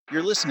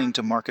You're listening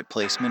to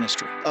Marketplace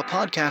Ministry, a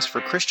podcast for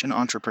Christian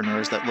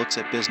entrepreneurs that looks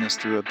at business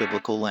through a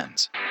biblical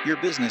lens. Your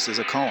business is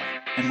a calling,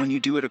 and when you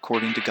do it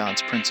according to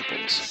God's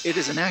principles, it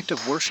is an act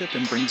of worship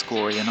and brings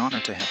glory and honor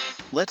to Him.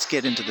 Let's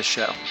get into the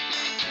show.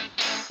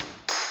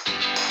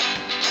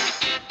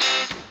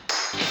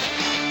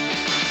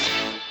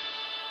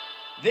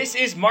 This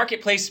is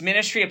Marketplace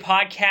Ministry, a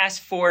podcast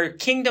for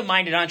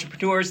kingdom-minded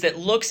entrepreneurs that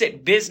looks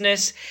at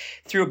business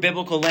through a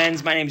biblical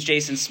lens. My name is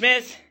Jason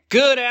Smith.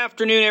 Good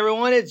afternoon,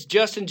 everyone. It's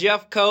Justin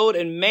Jeffcoat,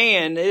 and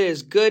man, it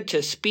is good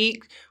to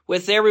speak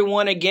with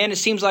everyone again. It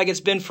seems like it's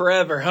been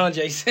forever, huh,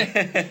 Jason?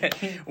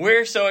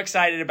 We're so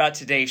excited about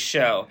today's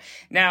show.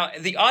 Now,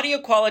 the audio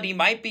quality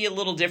might be a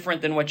little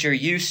different than what you're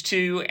used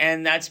to,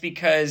 and that's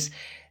because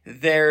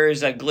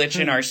there's a glitch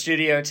in our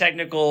studio,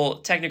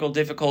 technical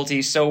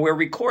difficulties. So we're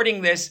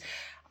recording this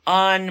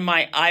on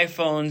my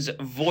iPhone's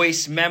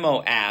voice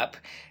memo app.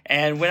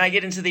 And when I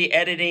get into the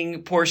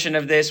editing portion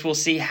of this, we'll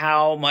see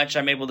how much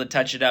I'm able to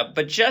touch it up.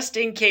 But just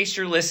in case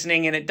you're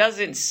listening and it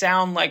doesn't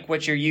sound like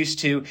what you're used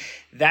to,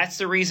 that's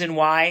the reason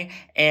why.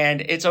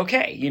 And it's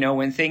okay. You know,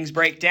 when things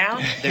break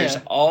down, there's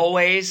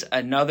always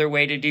another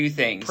way to do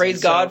things.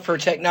 Praise God for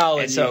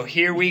technology. And so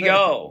here we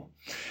go.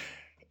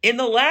 In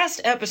the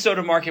last episode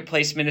of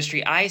Marketplace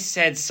Ministry, I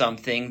said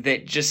something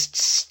that just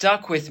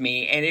stuck with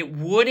me and it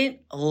wouldn't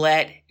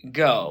let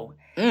go.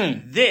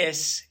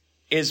 This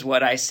is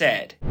what I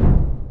said.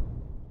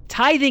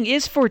 Tithing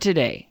is for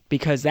today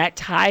because that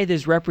tithe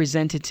is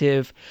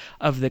representative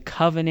of the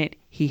covenant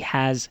He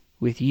has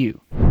with you.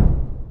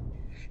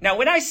 Now,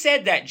 when I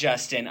said that,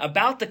 Justin,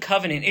 about the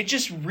covenant, it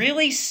just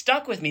really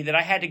stuck with me that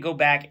I had to go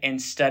back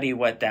and study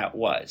what that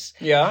was.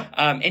 Yeah.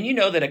 And you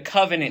know that a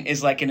covenant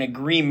is like an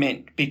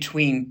agreement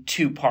between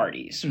two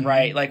parties,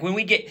 right? Like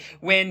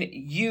when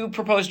you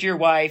proposed to your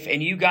wife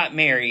and you got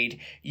married,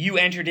 you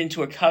entered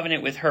into a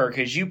covenant with her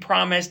because you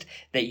promised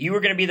that you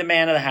were going to be the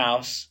man of the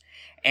house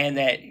and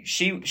that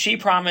she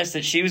promised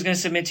that she was going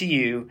to submit to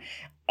you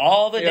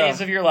all the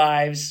days of your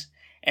lives.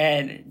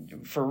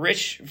 And for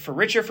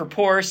richer, for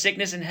poor,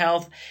 sickness and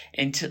health,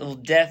 until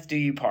death do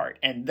you part.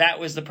 And that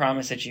was the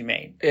promise that you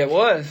made. It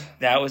was.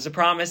 That was the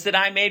promise that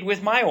I made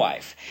with my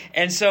wife.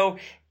 And so,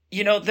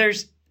 you know,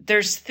 there's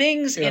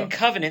things in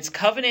covenants.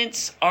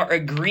 Covenants are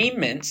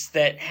agreements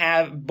that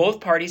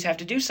both parties have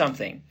to do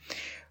something.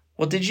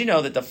 Well, did you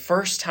know that the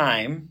first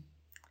time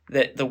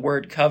that the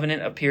word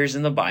covenant appears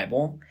in the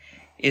Bible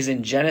is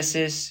in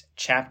Genesis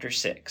chapter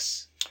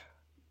 6?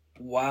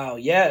 Wow,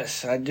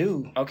 yes, I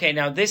do. Okay,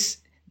 now this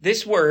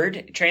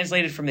word,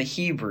 translated from the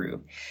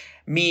Hebrew,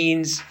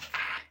 means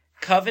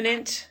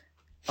covenant,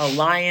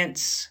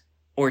 alliance,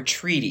 or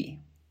treaty.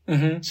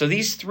 Mm-hmm. So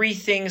these three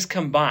things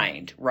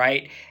combined,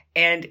 right?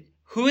 And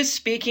who is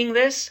speaking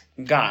this?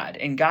 God.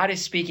 And God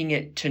is speaking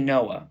it to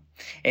Noah.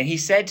 And he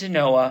said to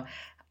Noah,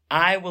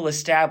 I will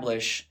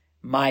establish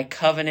my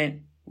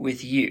covenant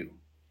with you.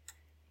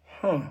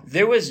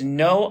 There was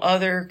no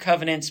other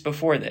covenants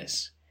before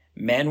this.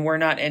 Men were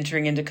not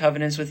entering into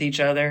covenants with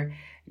each other.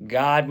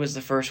 God was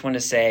the first one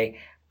to say,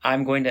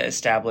 I'm going to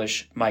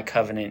establish my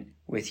covenant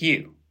with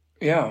you.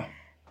 Yeah.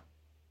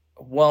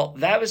 Well,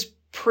 that was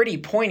pretty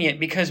poignant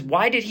because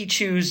why did he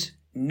choose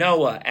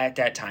Noah at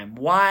that time?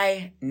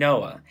 Why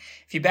Noah?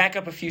 If you back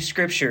up a few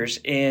scriptures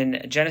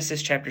in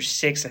Genesis chapter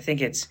 6, I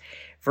think it's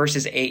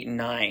verses 8 and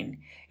 9,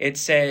 it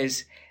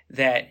says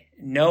that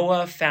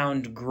Noah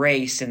found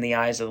grace in the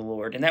eyes of the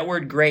Lord. And that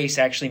word grace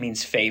actually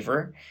means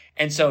favor.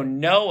 And so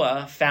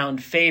Noah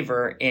found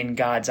favor in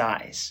God's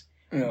eyes.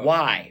 Yeah.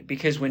 Why?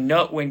 Because when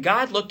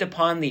God looked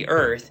upon the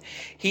earth,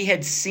 he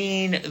had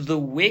seen the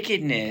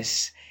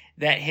wickedness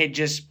that had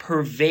just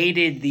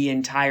pervaded the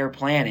entire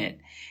planet.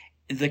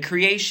 The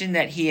creation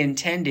that he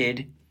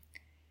intended,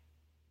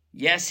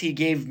 yes, he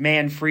gave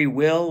man free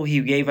will.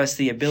 He gave us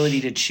the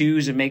ability to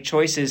choose and make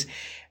choices,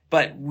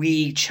 but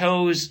we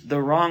chose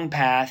the wrong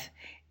path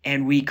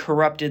and we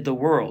corrupted the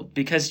world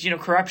because, you know,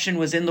 corruption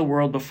was in the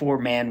world before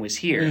man was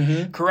here.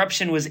 Mm-hmm.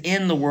 Corruption was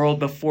in the world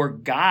before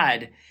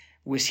God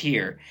was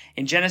here.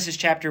 In Genesis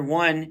chapter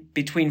 1,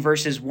 between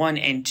verses 1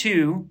 and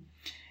 2,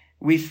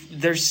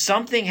 there's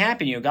something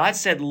happening. You know, God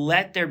said,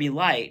 let there be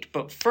light.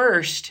 But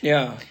first,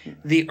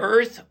 the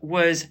earth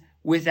was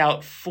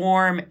without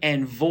form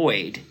and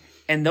void.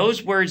 And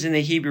those words in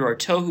the Hebrew are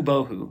tohu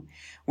bohu,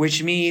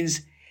 which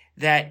means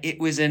that it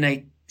was in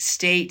a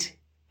state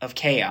of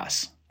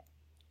chaos.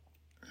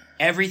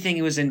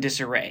 Everything was in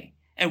disarray.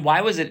 And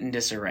why was it in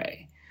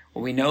disarray?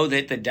 Well, we know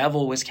that the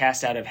devil was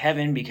cast out of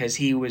heaven because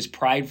he was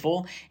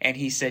prideful and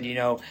he said, you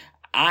know,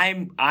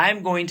 I'm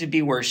going to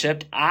be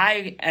worshipped.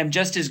 I am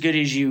just as good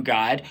as you,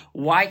 God.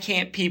 Why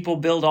can't people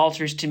build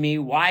altars to me?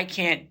 Why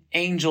can't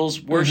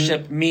angels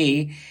worship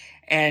me?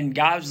 And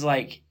God was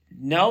like,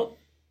 nope,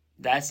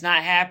 that's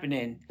not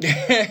happening.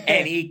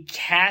 And he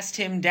cast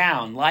him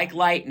down like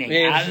lightning.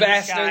 Out of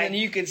faster the sky. Than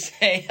you could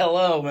say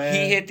hello, man.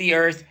 He hit the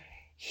earth.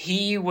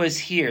 He was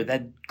here.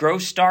 That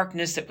gross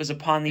darkness that was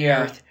upon the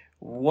earth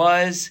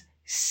was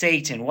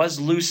Satan, was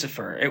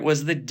Lucifer. It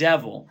was the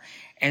devil.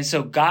 And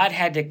so God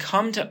had to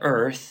come to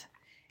earth,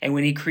 and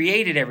when he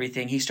created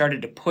everything, he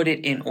started to put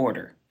it in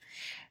order.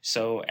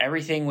 So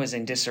everything was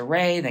in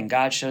disarray. Then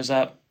God shows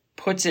up,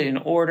 puts it in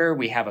order.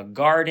 We have a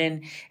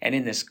garden. And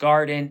in this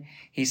garden,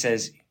 he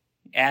says,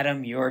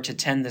 Adam, you're to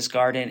tend this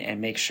garden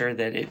and make sure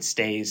that it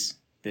stays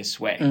this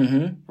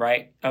way.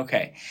 Right?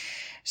 Okay.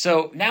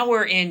 So now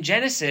we're in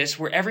Genesis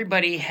where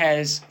everybody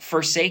has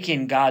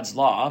forsaken God's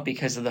law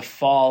because of the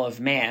fall of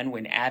man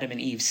when Adam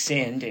and Eve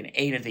sinned and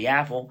ate of the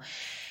apple.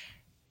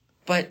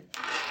 But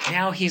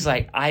now he's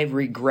like, I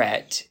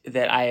regret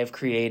that I have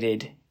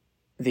created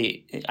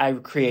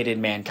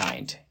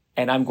mankind,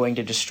 and I'm going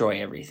to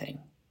destroy everything.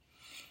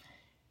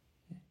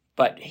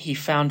 But he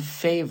found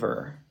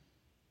favor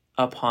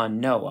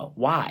upon Noah.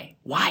 Why?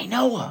 Why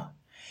Noah?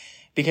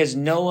 Because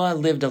Noah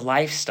lived a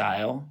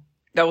lifestyle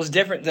that was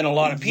different than a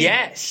lot of people.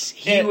 Yes,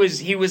 he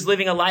was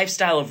living a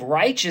lifestyle of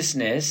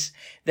righteousness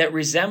that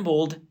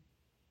resembled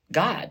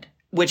God.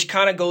 Which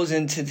kind of goes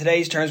into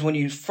today's terms when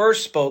you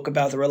first spoke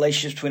about the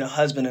relationship between a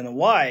husband and a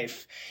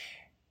wife.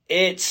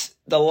 It's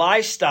the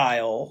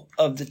lifestyle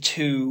of the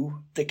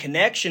two, the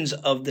connections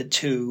of the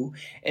two,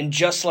 and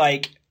just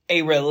like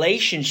a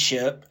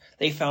relationship,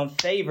 they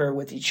found favor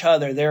with each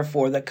other.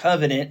 Therefore, the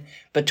covenant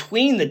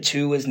between the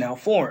two is now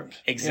formed.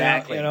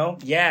 Exactly. You know?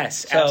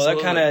 Yes, so absolutely.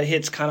 that kind of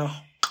hits kind of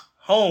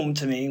home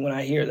to me when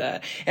I hear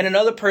that. And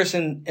another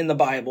person in the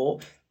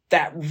Bible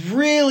that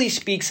really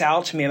speaks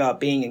out to me about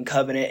being in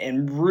covenant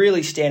and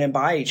really standing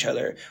by each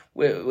other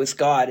with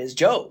God is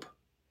Job.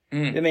 I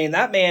mean,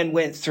 that man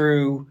went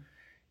through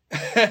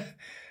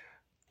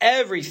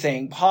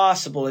everything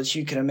possible that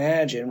you can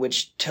imagine,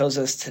 which tells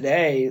us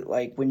today,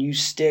 like, when you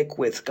stick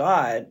with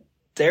God,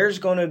 there's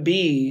going to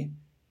be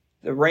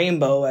the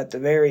rainbow at the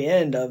very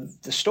end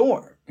of the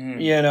storm,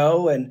 you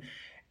know,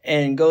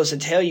 and goes to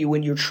tell you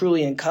when you're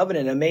truly in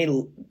covenant,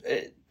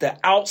 the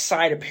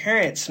outside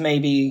appearance may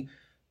be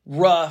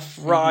rough,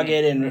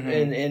 rugged,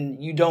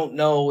 and you don't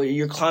know,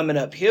 you're climbing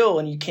uphill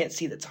and you can't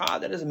see the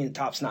top. That doesn't mean the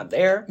top's not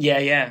there.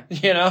 Yeah.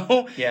 You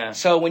know? Yeah.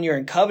 So when you're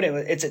in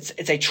covenant,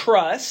 it's a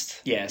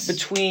trust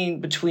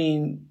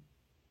between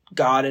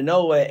God and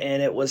Noah,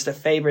 and it was the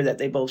favor that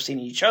they both seen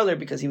in each other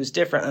because he was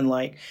different,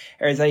 unlike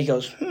everything. He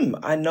goes,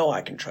 I know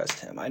I can trust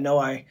him. I know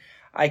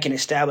I can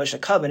establish a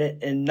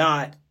covenant and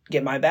not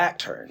get my back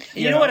turned.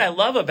 You know what I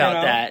love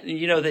about that?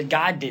 You know, that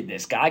God did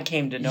this. God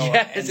came to Noah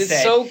and it's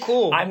said, so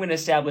cool. I'm going to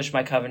establish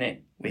my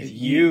covenant with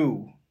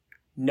you.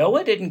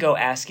 Noah didn't go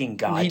asking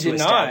God to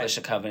establish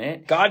a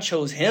covenant. God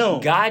chose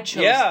him. God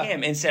chose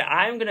him and said,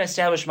 I'm going to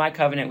establish my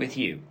covenant with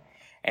you.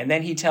 And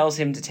then he tells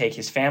him to take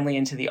his family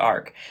into the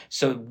ark.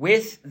 So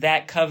with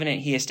that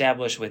covenant he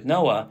established with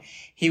Noah,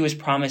 he was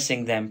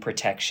promising them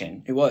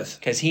protection. He was.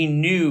 Because he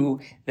knew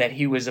that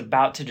he was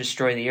about to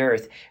destroy the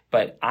earth.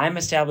 But I'm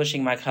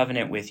establishing my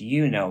covenant with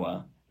you,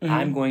 Noah.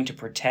 I'm going to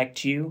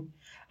protect you.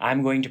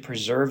 I'm going to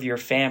preserve your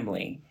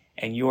family.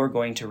 And you're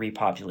going to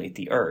repopulate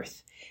the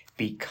earth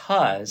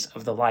because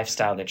of the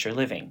lifestyle that you're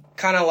living.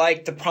 Kind of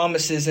like the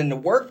promises in the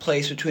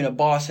workplace between a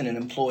boss and an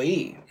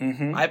employee.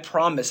 I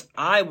promise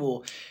I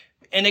will...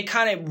 And it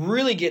kind of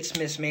really gets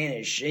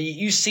mismanaged.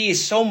 You see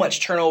so much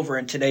turnover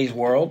in today's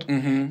world,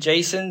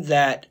 Jason,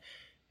 that,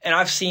 and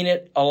I've seen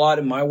it a lot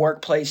in my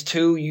workplace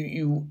too,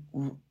 you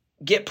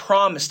get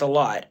promised a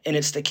lot, and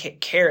it's the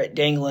carrot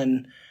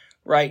dangling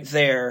right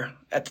there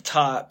at the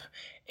top.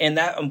 And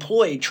that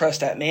employee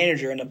trusts that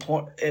manager,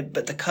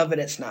 but the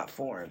covenant's not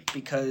formed,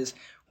 because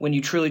when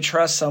you truly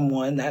trust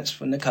someone, that's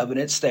when the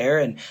covenant's there.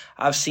 And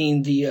I've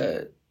seen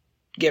the...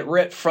 get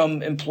ripped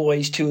from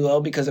employees too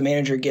low because the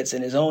manager gets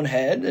in his own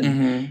head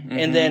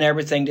and then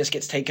everything just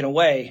gets taken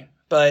away.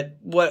 But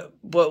what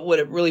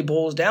it really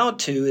boils down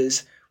to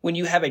is when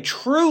you have a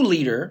true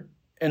leader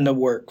in the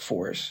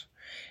workforce,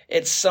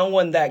 it's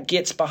someone that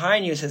gets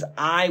behind you and says,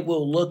 I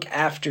will look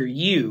after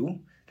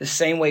you the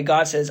same way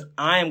God says,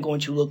 I am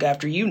going to look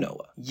after you,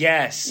 Noah.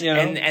 Yes. You know?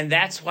 And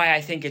that's why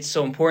I think it's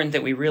so important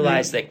that we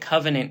realize that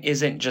covenant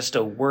isn't just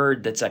a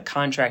word that's a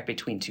contract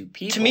between two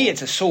people. To me,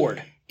 it's a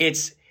sword.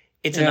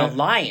 It's an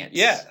alliance.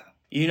 Yeah.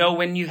 You know,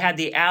 when you had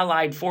the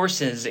Allied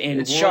forces in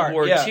World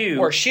War II.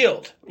 Or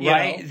SHIELD.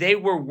 Right? You know? They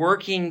were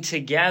working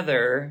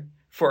together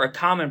for a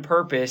common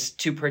purpose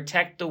to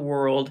protect the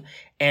world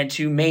and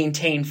to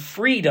maintain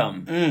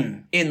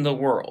freedom in the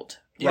world.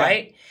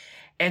 Right?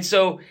 And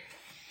so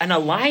an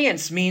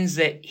alliance means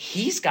that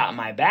he's got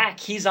my back.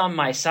 He's on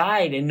my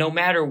side. And no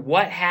matter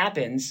what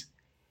happens,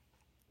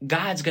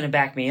 God's going to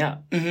back me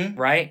up.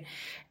 Right?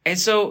 And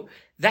so...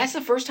 that's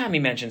the first time he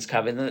mentions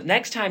covenant. The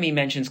next time he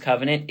mentions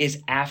covenant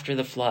is after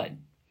the flood.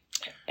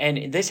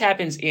 And this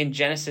happens in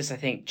Genesis, I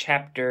think,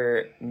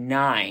 chapter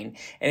 9.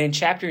 And in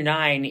chapter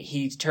 9,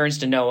 he turns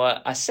to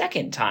Noah a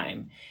second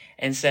time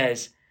and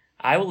says,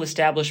 I will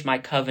establish my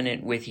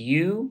covenant with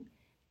you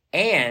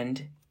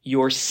and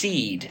your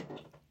seed.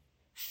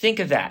 Think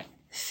of that.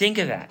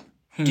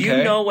 Okay. Do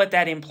you know what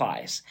that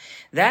implies?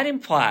 That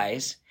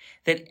implies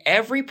that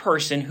every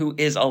person who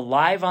is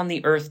alive on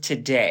the earth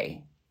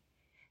today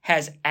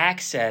has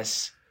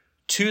access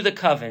to the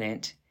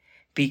covenant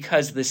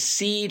because the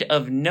seed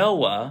of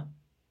Noah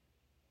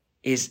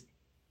is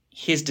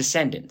his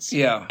descendants.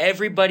 Yeah.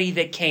 Everybody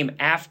that came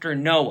after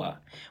Noah.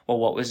 Well,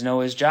 what was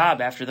Noah's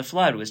job after the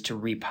flood? Was to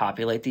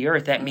repopulate the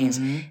earth. That means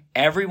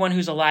everyone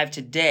who's alive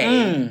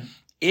today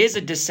is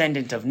a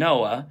descendant of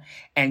Noah.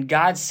 And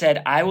God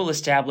said, I will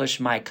establish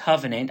my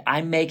covenant.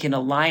 I make an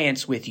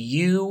alliance with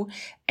you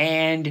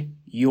and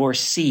your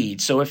seed.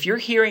 So if you're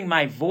hearing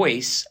my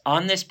voice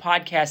on this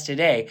podcast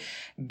today,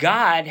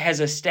 God has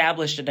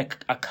established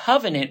a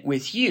covenant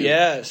with you.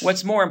 Yes.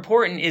 What's more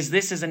important is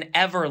this is an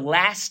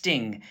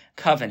everlasting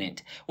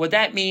covenant. What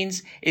that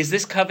means is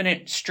this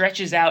covenant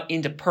stretches out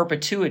into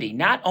perpetuity,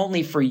 not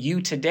only for you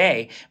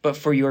today, but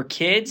for your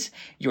kids,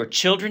 your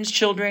children's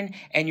children,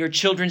 and your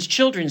children's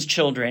children's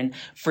children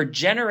for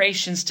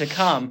generations to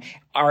come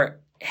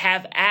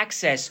have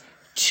access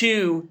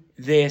to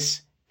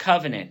this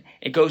covenant.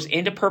 It goes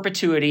into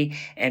perpetuity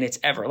and it's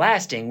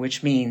everlasting,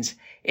 which means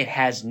it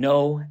has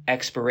no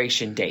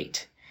expiration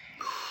date.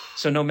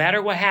 So no matter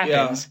what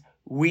happens,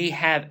 we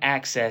have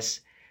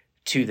access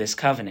to this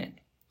covenant.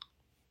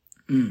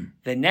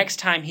 The next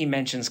time he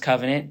mentions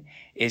covenant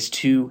is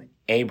to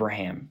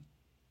Abraham.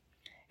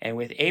 And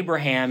with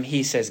Abraham,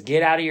 he says,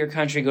 get out of your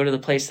country, go to the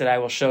place that I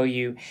will show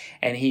you.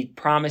 And he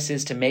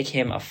promises to make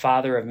him a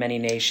father of many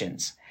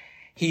nations.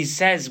 He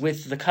says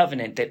with the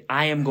covenant that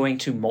I am going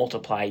to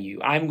multiply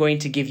you. I'm going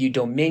to give you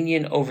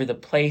dominion over the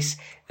place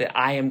that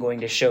I am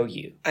going to show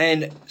you.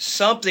 And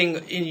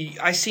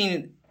I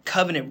seen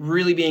covenant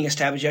really being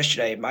established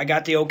yesterday. I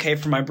got the okay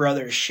from my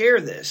brother to share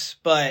this,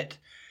 but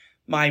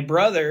my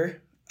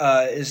brother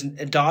is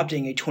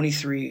adopting a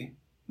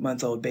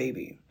 23-month-old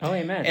baby. Oh,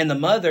 amen. And the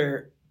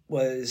mother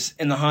was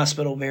in the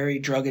hospital, very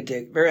drug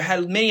addict,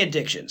 had many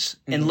addictions,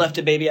 and left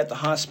a baby at the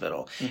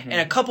hospital.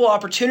 And a couple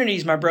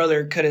opportunities, my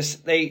brother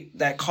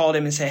that called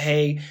him and said,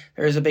 "Hey,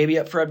 there's a baby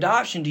up for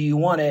adoption. Do you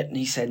want it?" And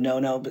he said,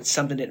 "No, but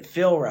something didn't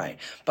feel right."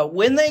 But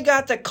when they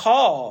got the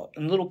call,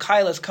 and little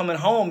Kyla's coming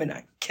home, and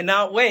I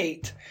cannot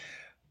wait,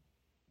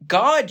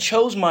 God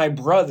chose my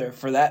brother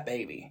for that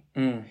baby.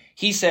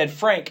 He said,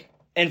 Frank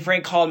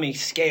called me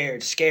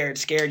scared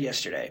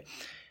yesterday.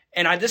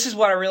 And this is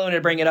what I really wanted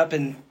to bring it up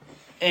and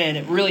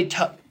it really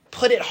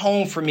put it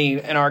home for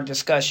me in our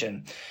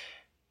discussion.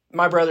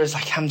 My brother's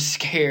like, I'm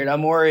scared,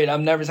 I'm worried,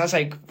 I'm nervous. I was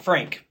like,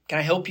 Frank, can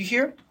I help you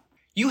here?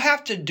 You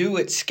have to do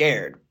it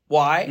scared.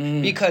 Why?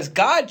 Because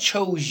God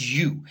chose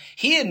you.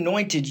 He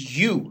anointed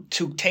you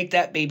to take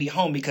that baby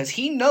home because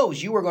he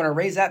knows you are going to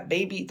raise that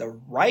baby the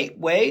right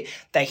way,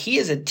 that he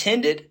is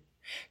intended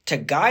to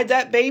guide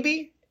that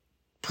baby,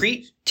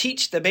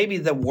 teach the baby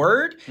the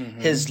word,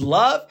 his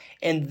love,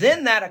 and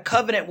then that a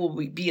covenant will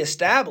be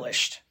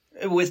established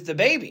with the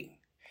baby.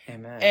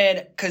 Amen.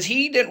 And because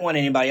he didn't want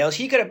anybody else,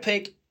 he could have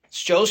picked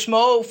Joe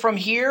Smo from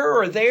here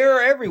or there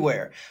or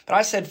everywhere. But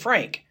I said,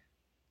 Frank,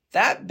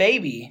 that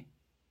baby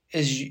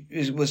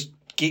was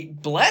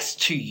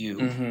blessed to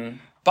you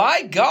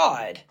by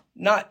God,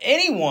 not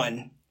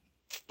anyone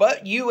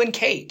but you and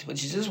Kate,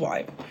 which is his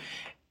wife.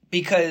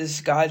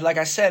 Because God, like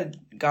I said,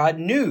 God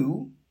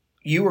knew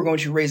you were going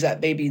to raise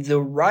that baby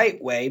the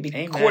right way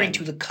according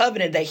to the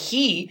covenant that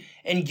he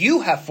and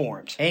you have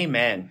formed.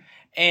 Amen.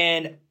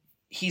 And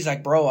he's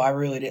like, bro, I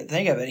really didn't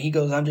think of it. He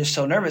goes, I'm just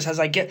so nervous. I was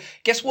like,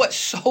 guess what?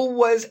 So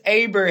was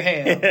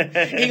Abraham.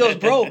 He goes,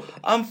 bro,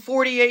 I'm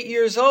 48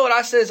 years old.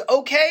 I says,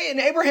 okay. And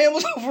Abraham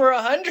was over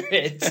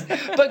 100.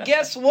 But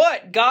guess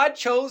what? God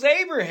chose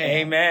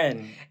Abraham.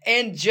 Amen.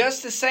 And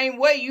just the same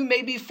way, you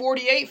may be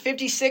 48,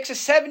 56, or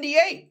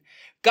 78.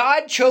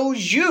 God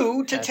chose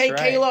you to take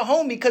Kayla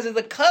home because of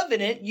the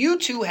covenant you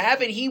two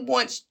have, and he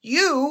wants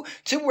you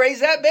to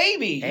raise that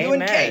baby, you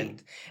and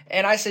Kate.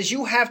 And I says,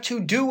 you have to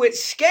do it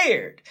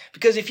scared,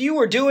 because if you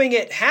were doing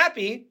it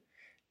happy,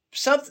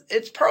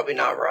 it's probably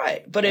not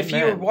right. But if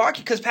you're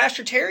walking, because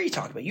Pastor Terry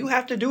talked about, you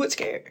have to do it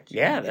scared.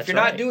 Yeah, that's if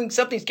you're not doing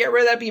something scared,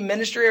 whether that be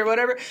ministry or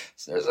whatever,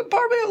 there's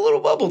probably a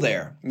little bubble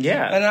there.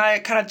 Yeah. And I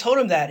kind of told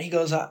him that. He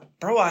goes,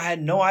 bro, I had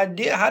no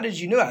idea. How did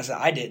you know? I said,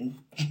 I didn't.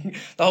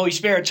 The Holy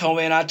Spirit told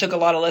me, and I took a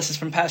lot of lessons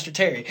from Pastor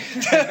Terry.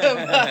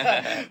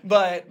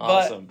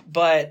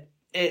 but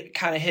it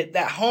kind of hit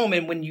that home.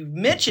 And when you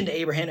mentioned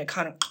Abraham, it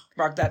kind of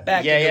brought that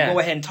back. Go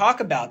ahead and talk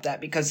about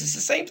that, because it's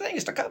the same thing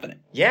as the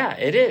covenant. Yeah,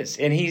 it is.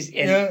 And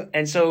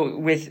and so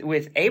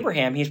with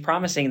Abraham, he's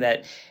promising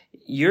that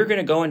you're going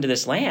to go into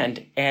this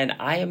land and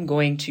I am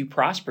going to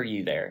prosper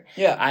you there.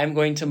 Yeah. I'm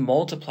going to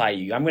multiply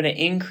you. I'm going to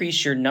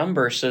increase your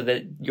number so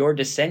that your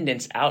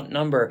descendants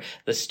outnumber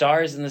the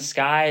stars in the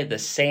sky, the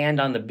sand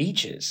on the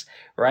beaches,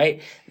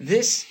 right?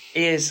 This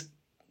is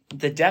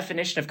the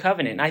definition of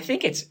covenant. And I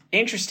think it's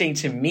interesting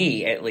to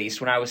me, at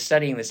least when I was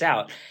studying this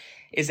out,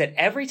 is that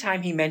every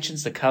time he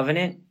mentions the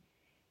covenant,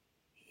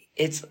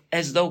 it's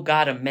as though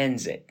God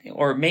amends it.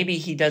 Or maybe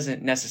he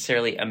doesn't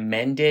necessarily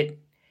amend it,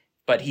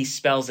 but he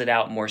spells it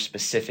out more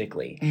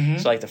specifically.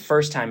 So like the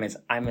first time is,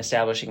 I'm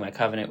establishing my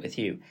covenant with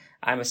you.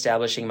 I'm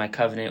establishing my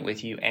covenant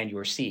with you and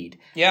your seed.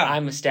 Yeah.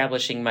 I'm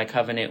establishing my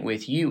covenant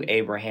with you,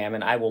 Abraham,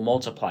 and I will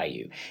multiply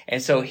you.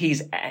 And so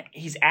he's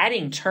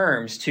adding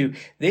terms to,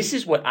 this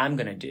is what I'm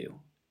going to do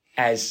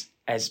as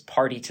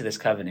party to this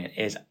covenant,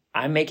 is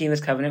I'm making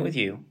this covenant with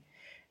you,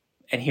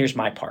 and here's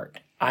my part.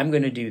 I'm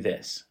going to do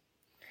this.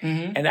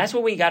 Mm-hmm. And that's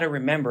what we got to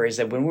remember is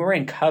that when we're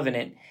in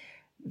covenant,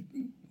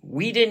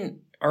 we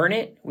didn't earn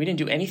it. We didn't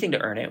do anything to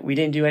earn it. We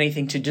didn't do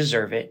anything to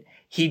deserve it.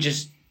 He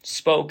just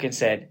spoke and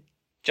said,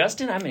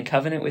 Justin, I'm in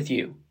covenant with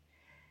you.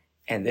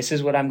 And this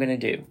is what I'm going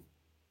to do.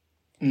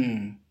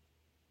 Mm.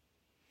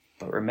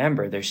 But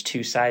remember, there's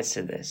two sides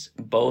to this.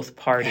 Both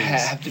parties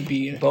Have to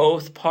be.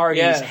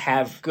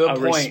 have good a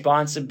point.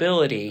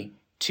 responsibility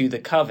to the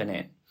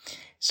covenant.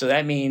 So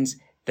that means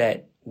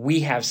that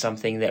we have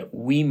something that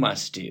we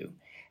must do.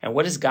 And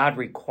what does God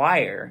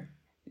require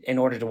in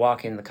order to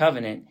walk in the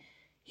covenant?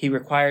 He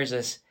requires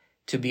us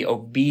to be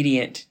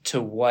obedient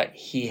to what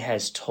he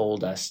has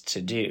told us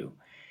to do.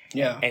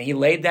 Yeah. And he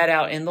laid that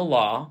out in the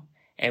law.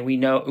 And we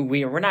know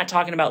we're not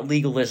talking about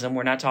legalism.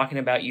 We're not talking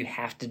about you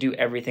have to do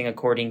everything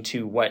according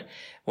to what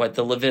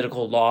the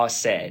Levitical law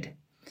said.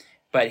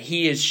 But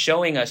he is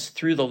showing us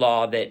through the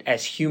law that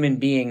as human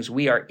beings,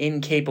 we are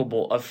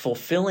incapable of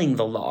fulfilling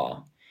the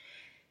law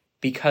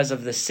because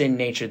of the sin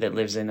nature that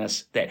lives in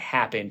us that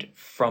happened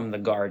from the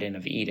Garden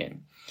of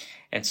Eden.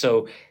 And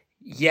so,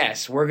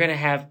 yes, we're going to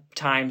have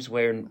times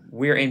where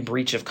we're in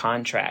breach of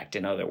contract,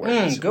 in other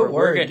words. Good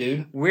word,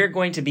 dude. We're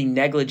going to be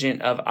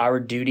negligent of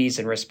our duties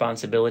and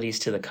responsibilities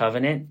to the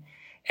covenant.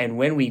 And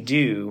when we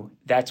do,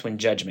 that's when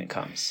judgment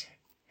comes.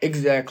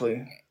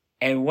 Exactly.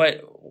 And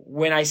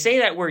when I say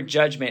that word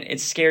judgment, it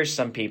scares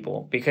some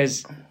people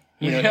because,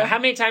 how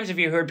many times have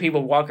you heard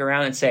people walk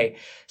around and say,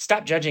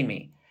 stop judging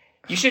me.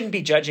 You shouldn't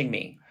be judging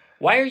me.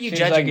 Why are you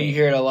judging me? You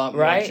hear it a lot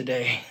more right?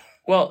 today.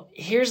 Well,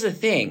 here's the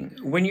thing.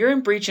 When you're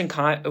in breach of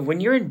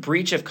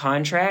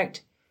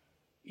contract,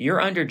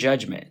 you're under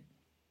judgment.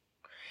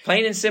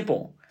 Plain and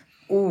simple.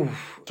 Ooh.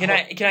 Can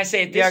I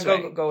say it this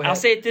way? Go ahead. I'll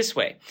say it this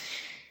way.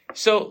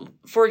 So,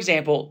 for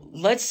example,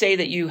 let's say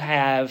that you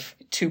have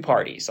two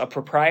parties, a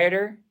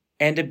proprietor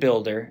and a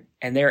builder,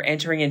 and they're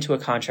entering into a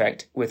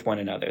contract with one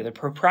another. The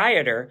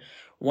proprietor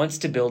wants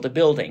to build a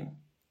building,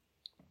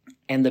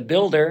 and the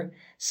builder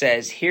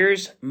says,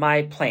 here's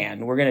my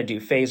plan. We're going to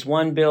do phase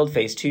 1 build,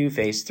 phase 2,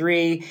 phase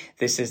 3.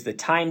 This is the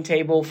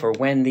timetable for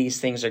when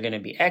these things are going to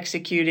be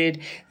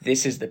executed.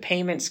 This is the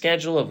payment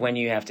schedule of when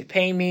you have to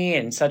pay me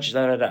and such,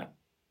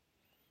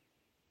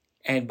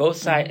 And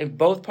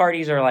both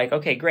parties are like,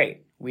 okay,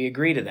 great. We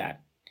agree to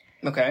that.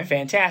 Okay.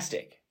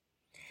 Fantastic.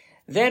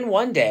 Then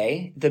one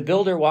day, the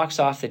builder walks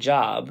off the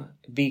job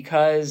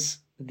because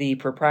the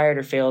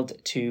proprietor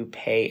failed to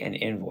pay an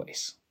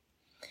invoice.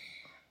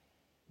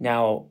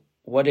 Now,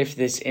 what if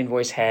this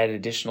invoice had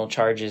additional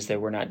charges that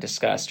were not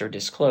discussed or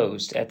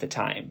disclosed at the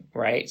time,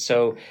 right?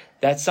 So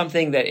that's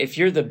something that if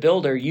you're the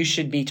builder, you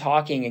should be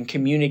talking and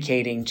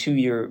communicating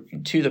to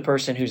the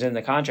person who's in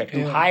the contract,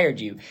 who hired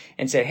you,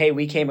 and said, hey,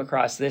 we came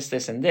across this,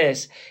 this, and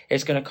this.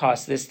 It's going to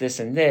cost this, this,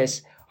 and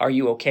this. Are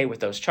you okay with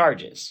those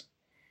charges?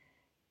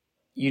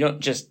 You don't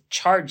just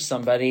charge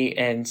somebody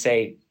and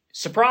say,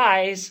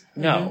 surprise.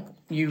 No,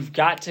 you've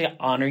got to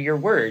honor your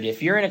word.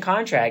 If you're in a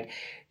contract,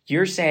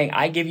 you're saying,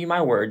 I give you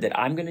my word that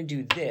I'm going to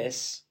do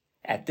this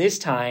at this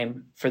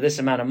time for this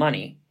amount of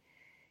money.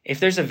 If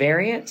there's a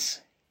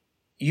variance,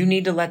 you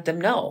need to let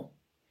them know.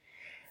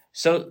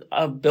 So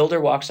a builder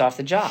walks off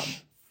the job.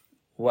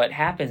 What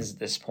happens at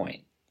this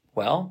point?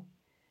 Well,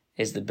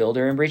 is the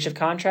builder in breach of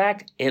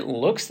contract? It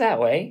looks that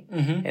way.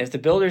 And if the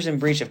builder's in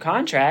breach of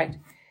contract,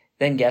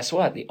 then guess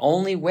what? The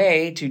only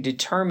way to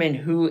determine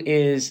who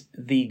is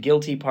the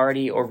guilty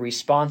party or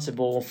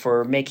responsible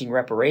for making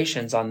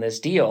reparations on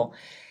this deal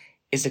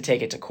is to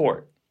take it to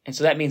court. And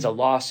so that means a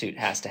lawsuit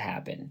has to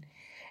happen.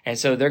 And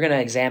so they're going to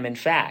examine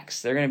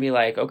facts. They're going to be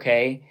like,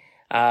 okay,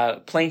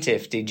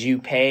 plaintiff, did you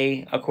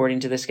pay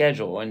according to the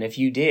schedule? And if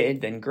you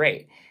did, then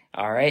great.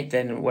 All right,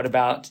 then what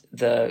about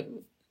the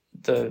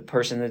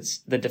person that's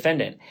the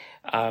defendant?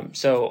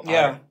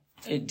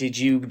 Did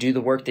you do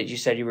the work that you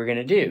said you were going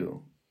to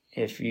do?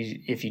 If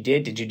you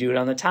did you do it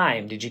on the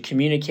time? Did you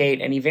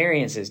communicate any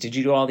variances? Did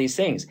you do all these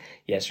things?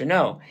 Yes or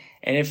no?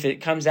 And if it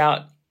comes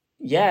out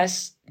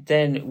yes,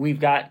 then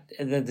we've got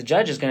the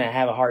judge is going to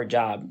have a hard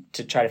job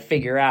to try to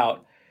figure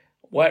out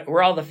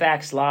where all the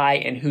facts lie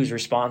and who's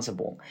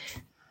responsible.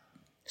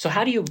 So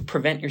how do you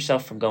prevent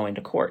yourself from going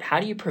to court?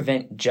 How do you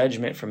prevent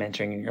judgment from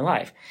entering in your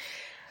life?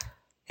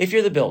 If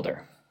you're the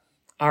builder,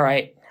 all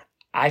right,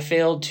 I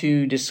failed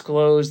to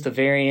disclose the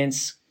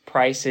variance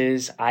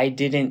prices. I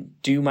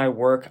didn't do my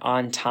work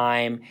on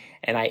time,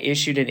 and I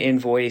issued an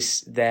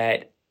invoice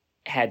that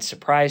had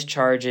surprise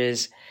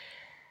charges.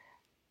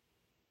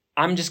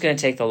 I'm just going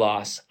to take the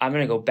loss. I'm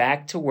going to go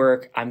back to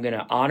work. I'm going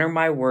to honor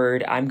my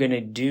word. I'm going to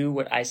do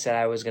what I said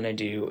I was going to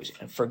do.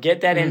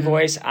 Forget that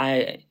invoice.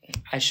 I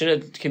should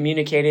have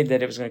communicated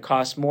that it was going to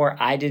cost more.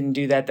 I didn't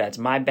do that. That's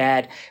my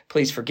bad.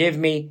 Please forgive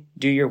me.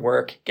 Do your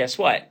work. Guess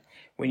what?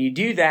 When you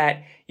do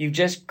that, you've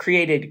just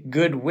created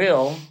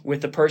goodwill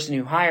with the person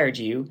who hired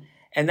you,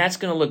 and that's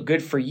going to look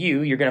good for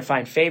you. You're going to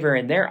find favor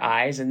in their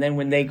eyes, and then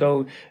when they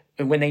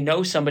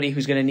know somebody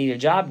who's going to need a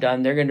job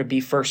done, they're going to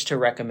be first to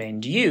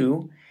recommend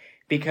you.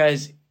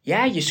 Because,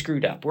 you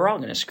screwed up. We're all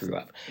going to screw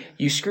up.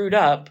 You screwed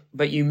up,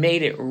 but you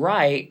made it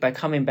right by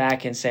coming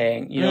back and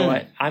saying, you know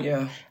what,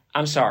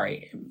 I'm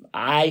sorry,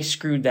 I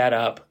screwed that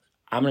up.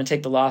 I'm going to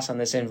take the loss on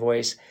this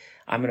invoice.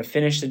 I'm going to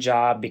finish the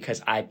job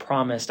because I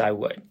promised I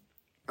would.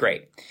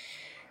 Great.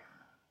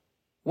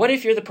 What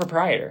if you're the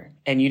proprietor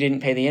and you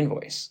didn't pay the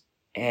invoice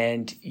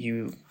and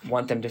you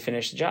want them to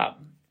finish the job?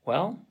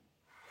 Well,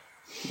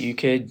 you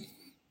could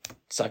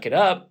suck it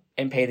up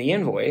and pay the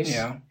invoice.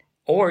 Yeah.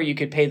 Or you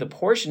could pay the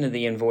portion of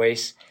the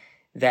invoice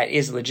that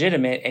is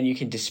legitimate and you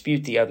can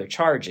dispute the other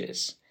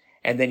charges.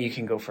 And then you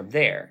can go from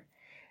there.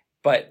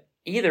 But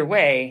either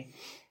way,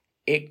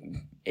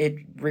 it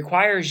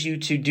requires you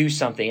to do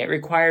something. It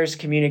requires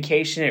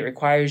communication. It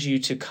requires you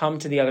to come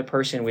to the other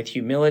person with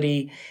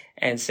humility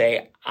and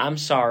say, I'm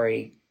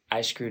sorry,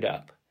 I screwed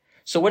up.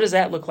 So what does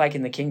that look like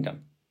in the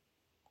kingdom?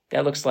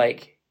 That looks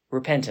like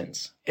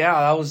repentance. Yeah,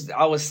 I was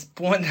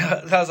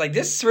like,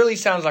 this really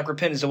sounds like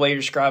repentance the way you're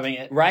describing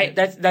it. Right?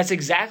 That's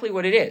exactly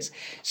what it is.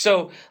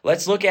 So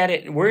let's look at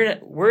it.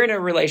 We're in a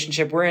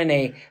relationship. We're in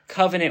a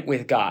covenant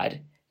with God.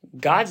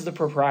 God's the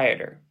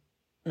proprietor.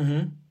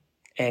 Mm-hmm.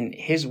 And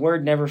his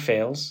word never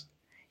fails.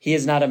 He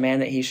is not a man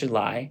that he should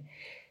lie.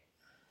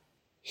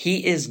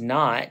 He is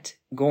not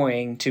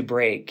going to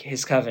break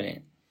his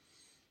covenant.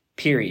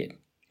 Period.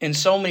 And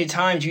so many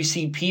times you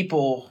see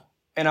people,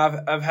 and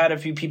I've had a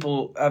few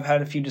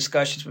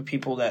discussions with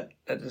people that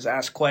just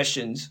ask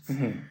questions.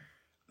 Mm-hmm.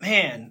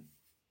 Man,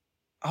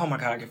 oh my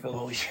God, I can feel the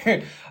Holy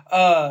Spirit.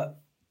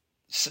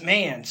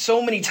 Man,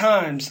 so many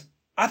times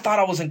I thought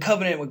I was in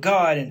covenant with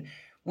God and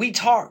we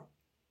talked,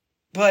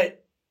 but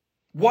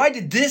why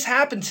did this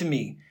happen to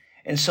me?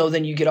 And so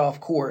then you get off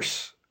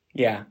course.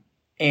 Yeah.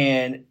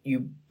 And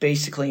you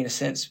basically, in a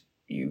sense,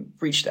 you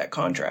breach that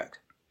contract.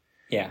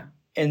 Yeah.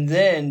 And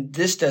then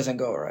this doesn't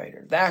go right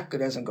or that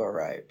doesn't go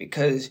right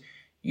because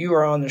you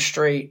are on the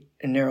straight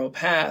and narrow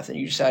path and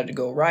you decided to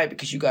go right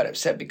because you got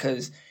upset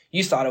because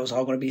you thought it was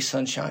all going to be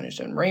sunshine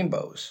and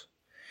rainbows.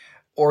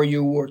 Or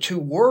you were too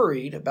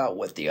worried about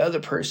what the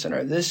other person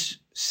or this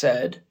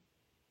said,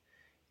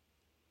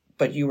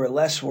 but you were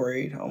less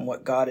worried on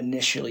what God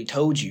initially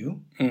told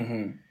you, Mm-hmm.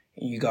 and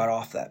you got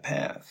off that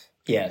path.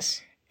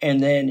 Yes.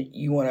 And then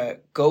you want to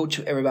go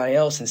to everybody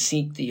else and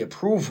seek the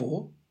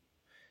approval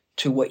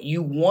to what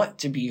you want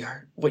to be,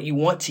 what you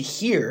want to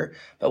hear.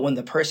 But when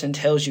the person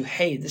tells you,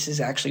 hey, this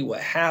is actually what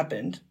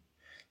happened,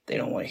 they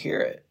don't want to hear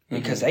it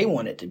because they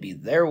want it to be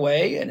their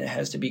way and it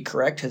has to be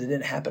correct because it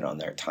didn't happen on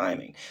their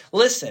timing.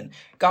 Listen,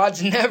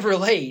 God's never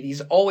late. He's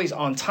always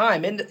on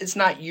time. And it's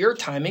not your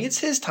timing, it's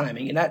his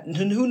timing. And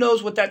who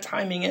knows what that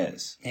timing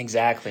is?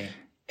 Exactly.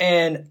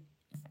 And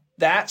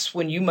that's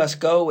when you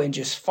must go and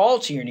just fall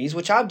to your knees,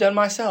 which I've done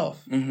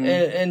myself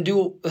and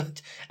do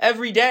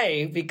every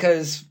day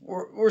because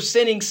we're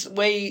sinning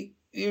way.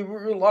 A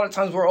lot of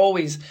times we're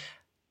always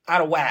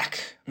out of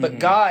whack, but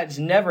God's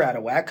never out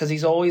of whack because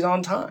he's always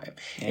on time.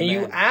 Amen. And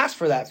you ask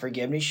for that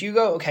forgiveness. You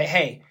go,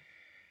 okay,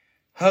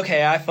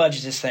 I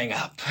fudged this thing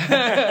up.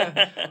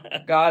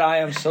 God, I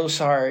am so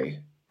sorry.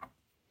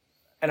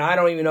 And I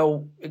don't even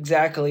know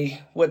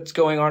exactly what's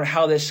going on or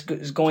how this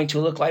is going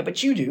to look like,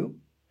 but you do.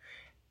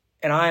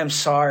 And I am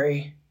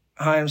sorry.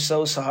 I am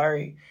so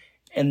sorry.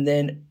 And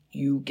then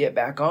you get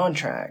back on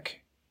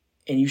track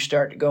and you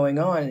start going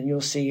on and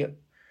you'll see,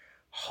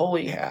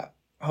 holy cow.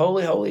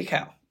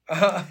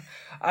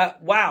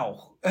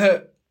 Wow.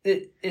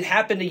 It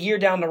happened a year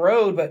down the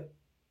road, but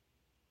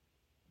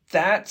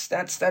I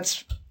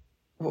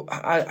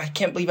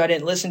can't believe I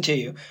didn't listen to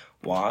you.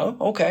 Wow.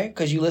 Okay.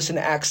 Because you listen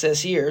to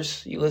Access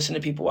Ears. You listen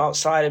to people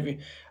outside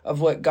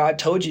of what God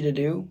told you to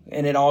do.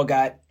 And it all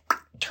got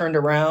turned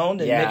around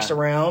and mixed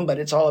around, but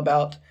it's all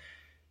about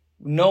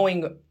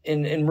knowing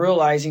and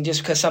realizing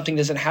just because something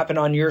doesn't happen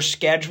on your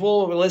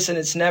schedule. Listen,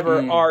 it's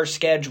never our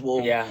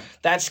schedule. Yeah.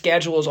 That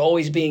schedule is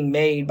always being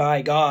made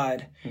by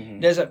God.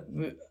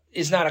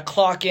 It's not a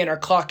clock in or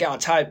clock out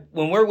type.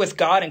 When we're with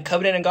God and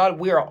covenant in God,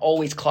 we are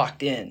always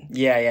clocked in.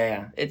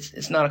 Yeah.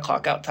 It's not a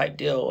clock out type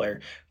deal or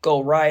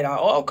go right.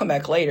 I'll come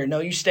back later. No,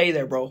 you stay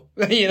there, bro.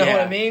 You know what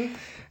I mean?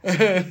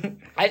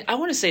 I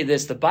want to say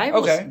this. The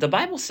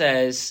Bible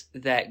says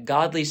that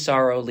godly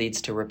sorrow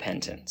leads to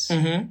repentance.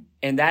 Mm-hmm.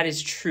 And that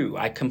is true.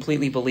 I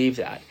completely believe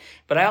that.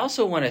 But I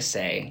also want to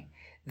say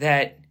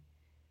that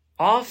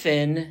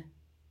often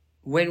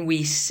when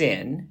we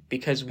sin,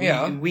 because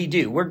we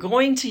do, we're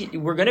going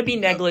to be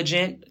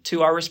negligent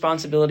to our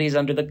responsibilities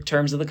under the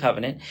terms of the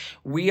covenant.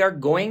 We are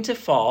going to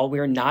fall.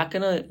 we're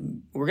going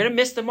to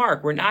miss the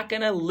mark. We're not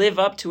going to live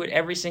up to it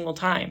every single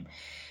time.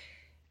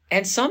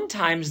 And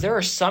sometimes there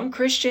are some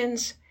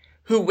Christians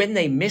who, when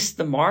they miss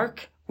the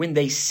mark, when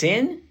they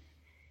sin,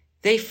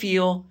 they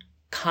feel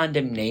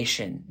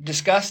condemnation.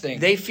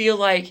 Disgusting. They feel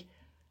like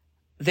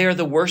they're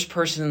the worst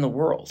person in the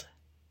world.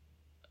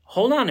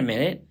 Hold on a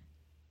minute.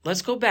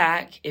 Let's go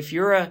back. If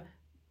you're a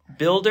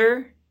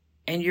builder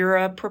and you're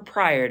a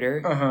proprietor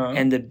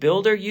and the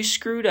builder you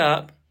screwed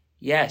up,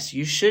 yes,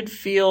 you should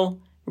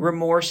feel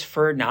remorse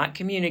for not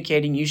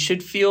communicating. You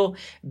should feel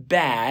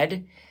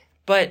bad,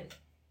 but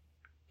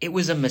it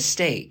was a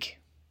mistake.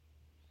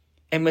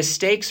 And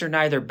mistakes are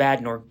neither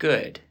bad nor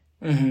good.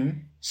 Mm-hmm.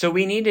 So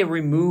we need to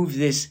remove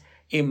this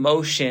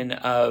emotion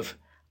of,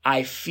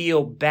 I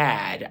feel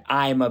bad.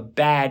 I'm a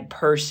bad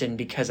person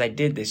because I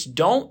did this.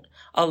 Don't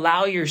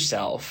allow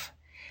yourself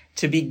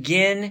to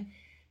begin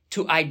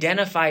to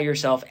identify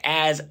yourself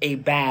as a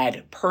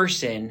bad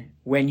person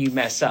when you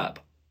mess up.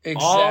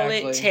 Exactly. All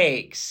it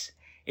takes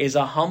is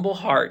a humble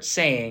heart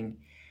saying,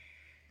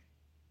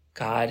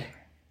 God,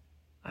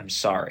 I'm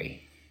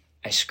sorry.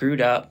 I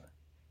screwed up.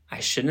 I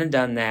shouldn't have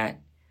done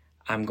that.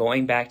 I'm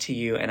going back to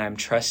you and I'm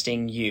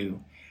trusting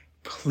you.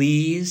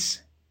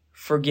 Please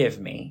forgive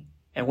me.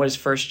 And what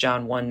does 1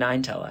 John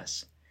 1:9 tell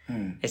us?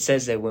 It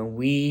says that when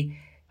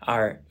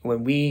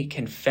we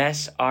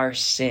confess our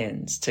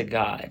sins to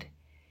God,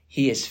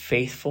 he is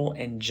faithful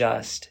and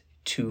just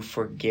to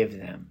forgive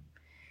them.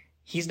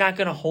 He's not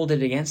going to hold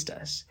it against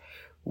us.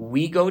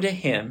 We go to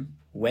him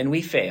when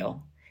we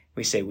fail.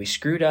 We say we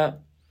screwed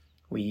up.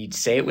 We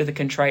say it with a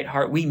contrite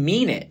heart. We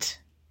mean it,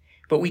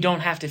 but we don't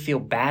have to feel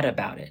bad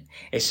about it.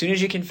 As soon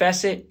as you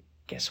confess it,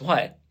 guess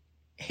what?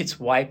 It's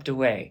wiped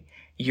away.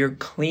 You're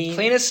clean.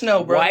 Clean as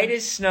snow, bro. White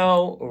as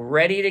snow,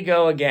 ready to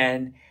go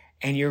again,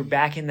 and you're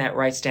back in that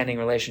right standing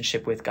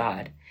relationship with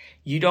God.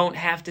 You don't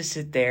have to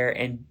sit there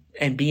and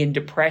be in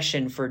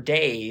depression for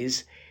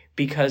days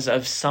because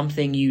of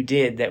something you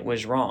did that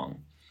was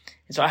wrong.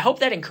 And so I hope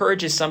that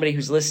encourages somebody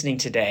who's listening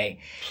today.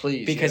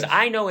 Please. Because yes.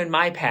 I know in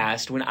my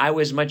past, when I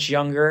was much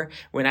younger,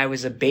 when I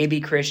was a baby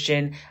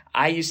Christian,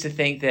 I used to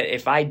think that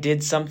if I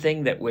did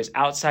something that was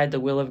outside the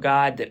will of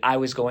God, that I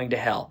was going to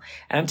hell.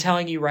 And I'm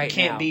telling you right now.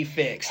 Can't be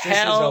fixed. This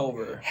is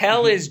over.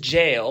 Hell is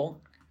jail,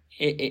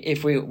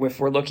 if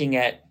we're looking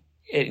at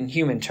it in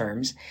human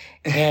terms.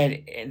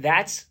 And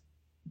that's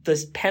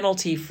the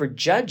penalty for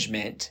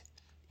judgment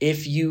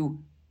if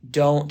you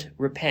don't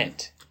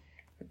repent.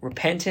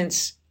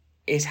 Repentance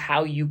is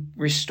how you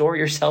restore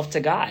yourself to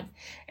God.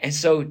 And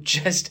so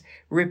just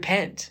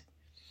repent.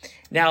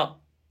 Now,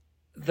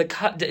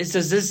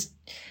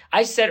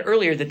 I said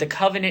earlier that the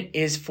covenant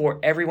is for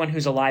everyone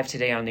who's alive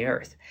today on the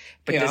earth.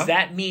 But does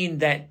that mean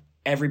that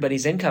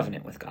everybody's in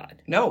covenant with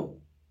God? No.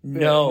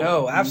 No.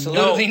 No,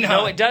 absolutely not.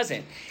 No, it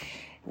doesn't.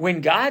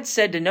 When God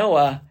said to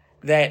Noah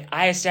that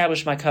I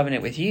established my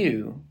covenant with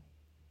you,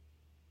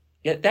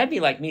 that'd be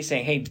like me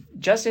saying, hey,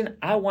 Justin,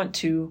 I want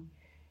to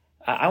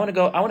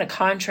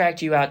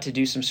contract you out to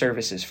do some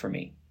services for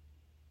me.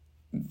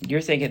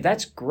 You're thinking,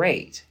 that's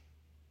great.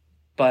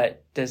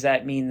 But does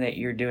that mean that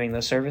you're doing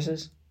those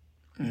services?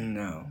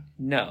 No.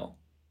 No.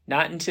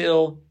 Not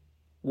until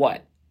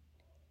what?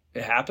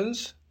 It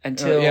happens?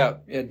 Until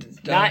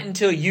not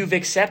until you've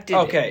accepted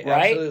it,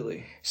 right?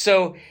 Absolutely.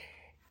 So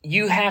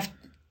you have,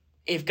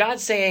 if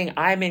God's saying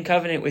I'm in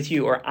covenant with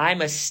you or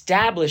I'm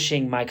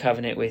establishing my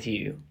covenant with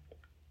you,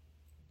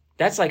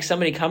 that's like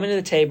somebody coming to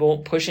the table,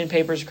 pushing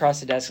papers across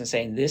the desk and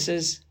saying, this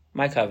is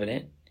my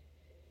covenant.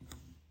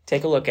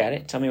 Take a look at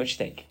it. Tell me what you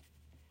think.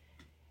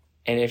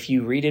 And if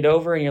you read it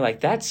over and you're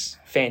like, that's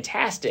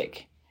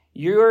fantastic.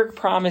 You're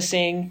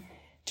promising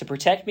to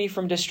protect me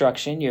from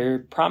destruction. You're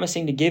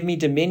promising to give me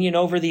dominion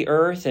over the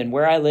earth and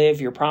where I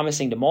live. You're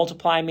promising to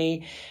multiply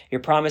me.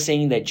 You're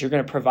promising that you're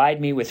going to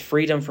provide me with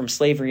freedom from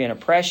slavery and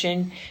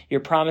oppression. You're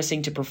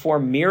promising to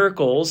perform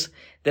miracles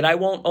that I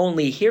won't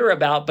only hear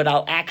about, but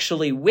I'll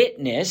actually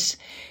witness.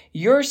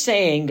 You're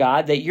saying,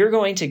 God, that you're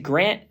going to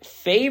grant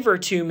favor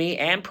to me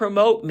and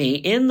promote me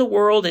in the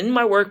world, in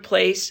my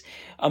workplace,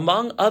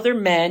 among other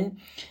men.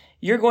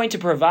 You're going to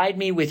provide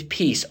me with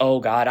peace. Oh,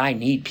 God, I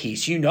need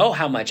peace. You know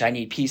how much I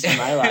need peace in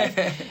my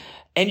life.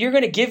 And you're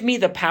going to give me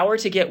the power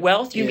to get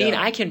wealth? You mean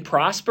I can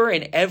prosper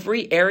in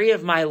every area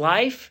of my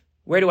life?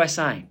 Where do I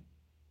sign?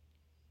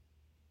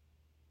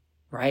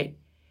 Right?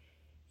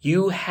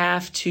 You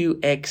have to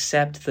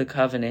accept the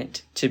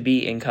covenant to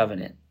be in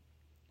covenant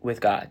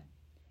with God.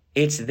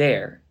 It's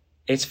there.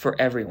 It's for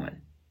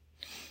everyone.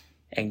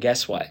 And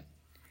guess what?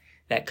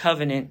 That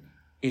covenant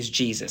is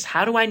Jesus.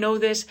 How do I know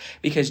this?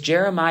 Because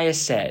Jeremiah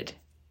said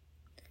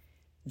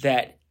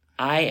that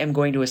I am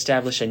going to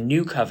establish a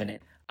new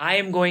covenant. I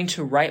am going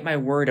to write my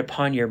word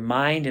upon your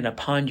mind and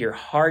upon your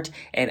heart,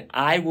 and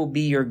I will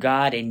be your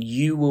God, and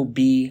you will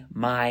be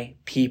my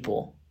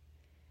people.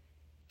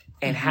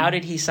 And how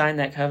did he sign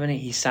that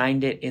covenant? He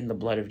signed it in the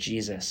blood of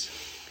Jesus.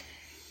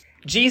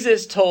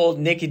 Jesus told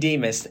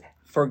Nicodemus,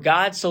 for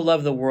God so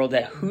loved the world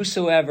that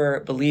whosoever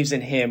believes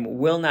in him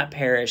will not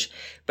perish,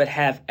 but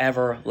have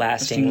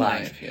everlasting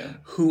life.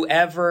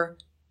 Whoever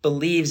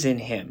believes in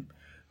him,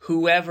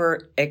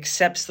 whoever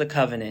accepts the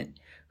covenant,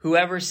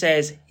 whoever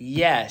says,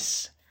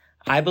 yes,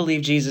 I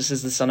believe Jesus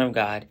is the Son of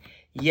God.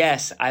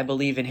 Yes, I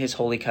believe in his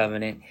holy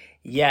covenant.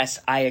 Yes,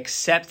 I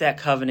accept that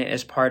covenant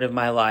as part of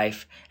my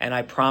life, and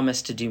I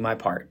promise to do my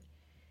part.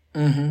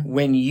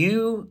 When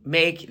you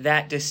make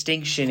that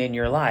distinction in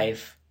your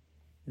life,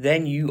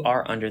 then you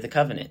are under the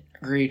covenant.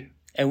 Agreed.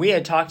 And we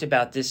had talked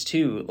about this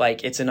too,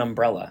 like it's an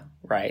umbrella,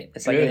 right?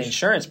 It's like an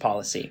insurance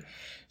policy.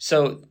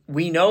 So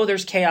we know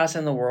there's chaos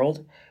in the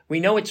world. We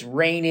know it's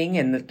raining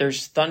and that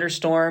there's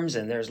thunderstorms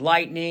and there's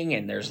lightning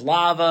and there's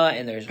lava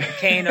and there's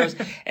volcanoes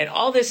and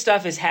all this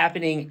stuff is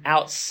happening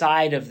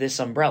outside of this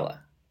umbrella.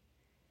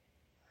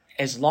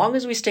 As long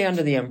as we stay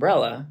under the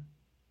umbrella,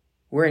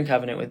 we're in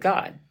covenant with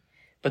God.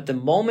 But the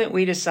moment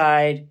we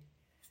decide,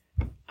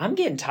 I'm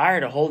getting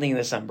tired of holding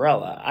this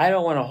umbrella, I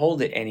don't want to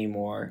hold it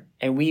anymore,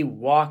 and we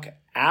walk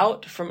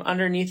out from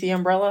underneath the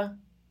umbrella,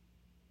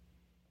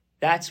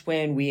 that's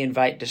when we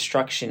invite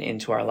destruction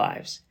into our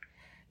lives.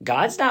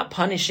 God's not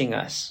punishing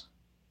us.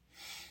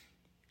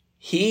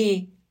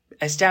 He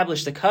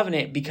established the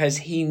covenant because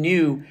he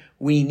knew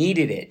we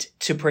needed it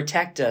to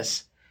protect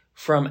us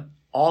from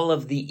all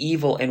of the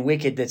evil and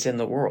wicked that's in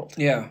the world.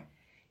 Yeah.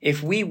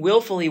 If we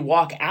willfully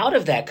walk out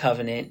of that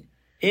covenant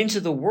into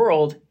the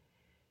world,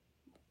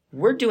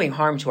 we're doing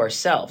harm to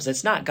ourselves.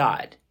 It's not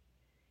God.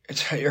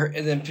 And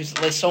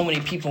then so many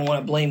people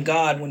want to blame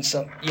God when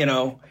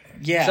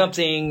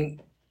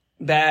something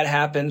bad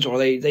happens, or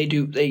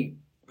they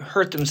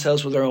hurt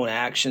themselves with their own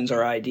actions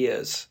or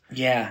ideas.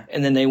 Yeah.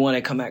 And then they want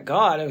to come at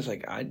God. I was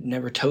like, I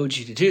never told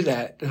you to do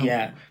that.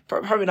 Yeah.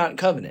 Probably not in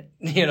covenant.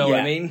 You know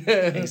what I mean?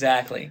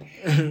 Exactly.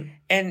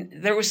 And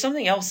there was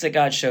something else that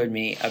God showed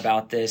me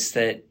about this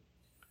that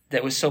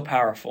was so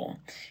powerful.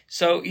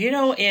 So,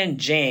 in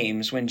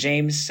James, when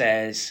James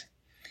says,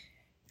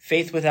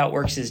 faith without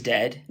works is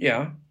dead.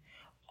 Yeah.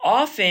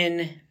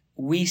 Often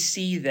we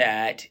see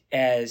that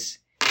as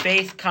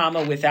faith,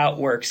 without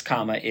works,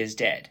 is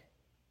dead.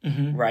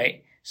 Mm-hmm.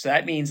 Right? So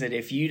that means that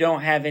if you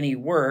don't have any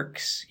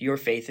works, your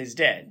faith is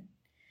dead.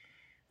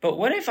 But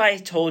what if I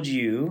told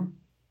you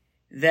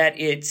that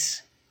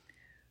it's,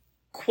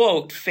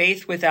 quote,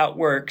 faith without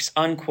works,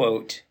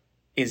 unquote,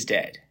 is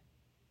dead?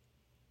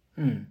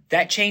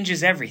 That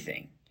changes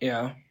everything.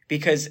 Yeah.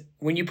 Because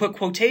when you put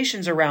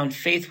quotations around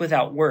faith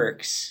without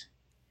works,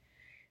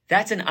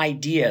 that's an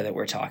idea that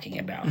we're talking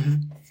about.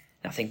 Mm-hmm.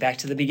 Now think back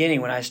to the beginning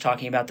when I was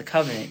talking about the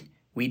covenant.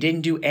 We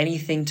didn't do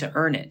anything to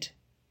earn it.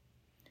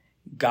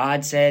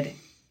 God said,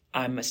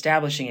 I'm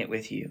establishing it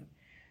with you.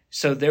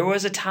 So there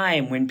was a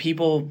time when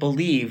people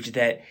believed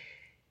that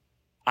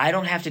I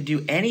don't have to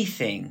do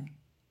anything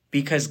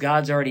because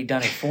God's already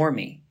done it for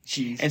me.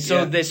 Jeez, and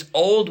so this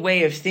old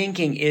way of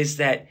thinking is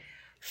that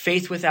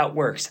faith without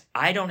works,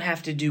 I don't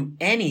have to do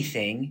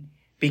anything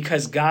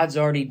because God's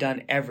already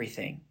done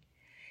everything.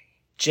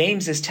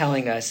 James is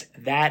telling us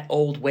that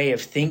old way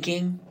of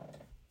thinking,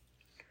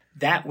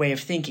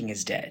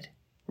 is dead.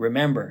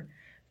 Remember,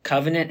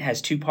 covenant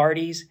has two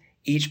parties.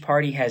 Each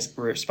party has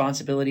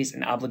responsibilities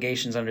and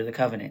obligations under the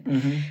covenant.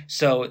 Mm-hmm.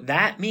 So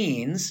that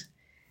means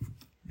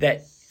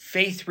that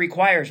faith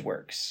requires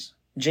works.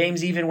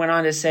 James even went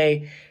on to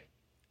say,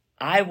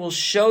 I will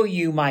show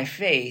you my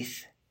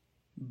faith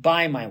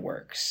by my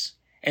works.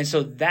 And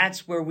so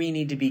that's where we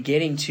need to be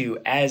getting to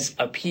as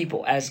a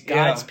people, as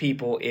God's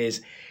people,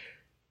 is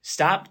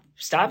stop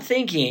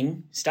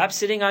thinking, stop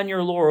sitting on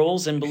your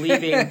laurels and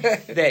believing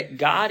that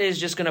God is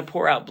just going to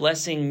pour out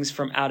blessings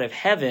from out of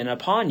heaven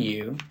upon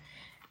you.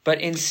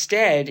 But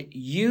instead,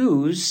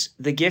 use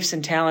the gifts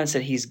and talents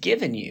that he's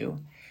given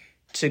you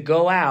to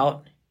go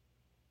out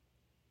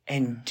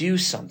and do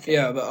something.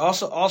 Yeah, but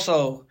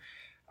also,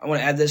 I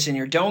want to add this in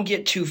here. Don't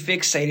get too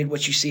fixated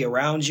what you see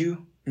around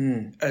you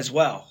as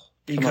well.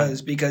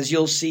 Because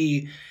you'll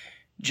see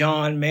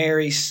John,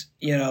 Mary, so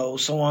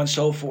on and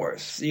so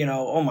forth.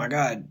 Oh my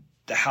God,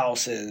 the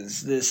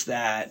houses, this,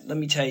 that. Let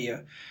me tell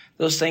you,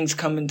 those things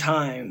come in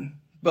time,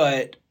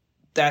 but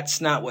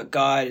that's not what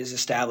God is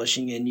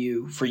establishing in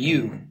you for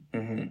you.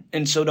 Mm-hmm.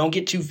 And so don't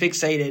get too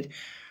fixated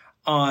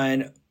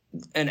on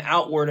an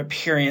outward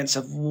appearance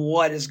of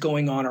what is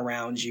going on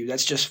around you.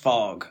 That's just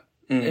fog,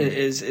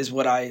 is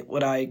what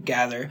I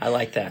gather. I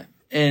like that.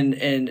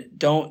 And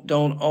don't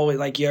always,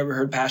 like you ever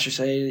heard pastor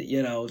say,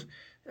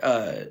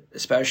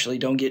 especially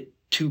don't get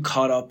too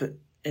caught up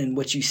in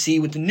what you see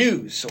with the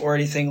news or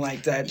anything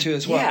like that too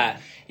as well. Yeah.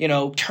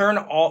 Turn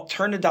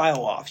the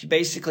dial off.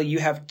 You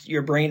have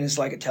your brain is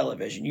like a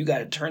television. You got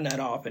to turn that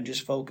off and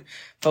just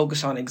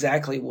focus on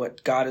exactly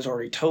what God has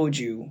already told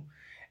you,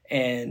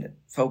 and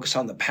focus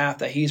on the path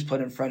that he's put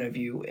in front of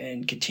you,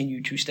 and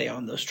continue to stay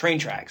on those train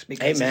tracks,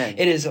 because Amen.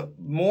 It is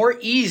more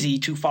easy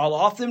to fall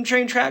off them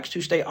train tracks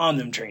to stay on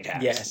them train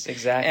tracks. Yes,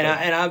 exactly.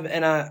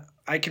 And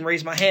I can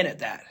raise my hand at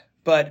that.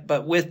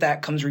 But with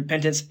that comes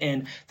repentance,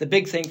 and the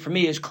big thing for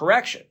me is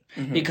correction.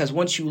 Mm-hmm. Because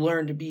once you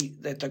learn to be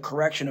that the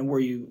correction of where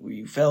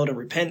you fail to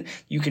repent,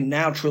 you can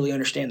now truly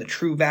understand the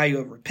true value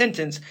of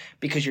repentance,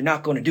 because you're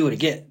not going to do it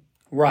again.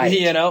 Right.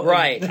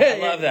 Right. I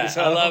love that.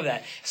 So, I love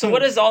that. So what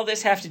does all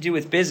this have to do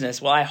with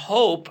business? Well, I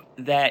hope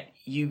that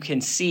you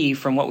can see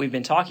from what we've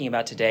been talking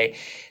about today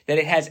that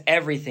it has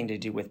everything to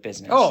do with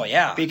business. Oh,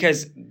 yeah.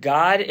 Because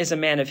God is a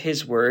man of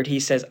his word. He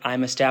says,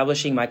 I'm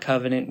establishing my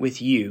covenant with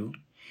you.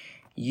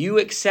 You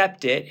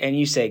accept it and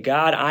you say,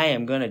 God, I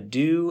am going to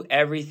do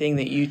everything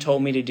that you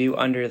told me to do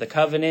under the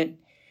covenant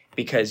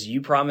because you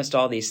promised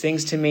all these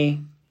things to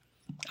me.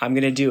 I'm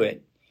going to do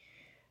it.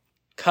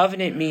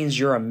 Covenant means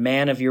you're a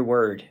man of your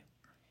word.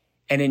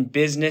 And in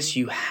business,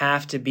 you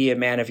have to be a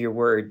man of your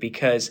word,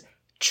 because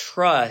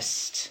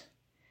trust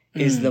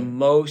is the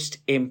most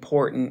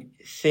important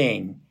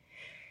thing.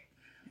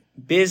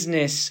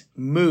 Business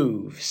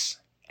moves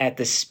at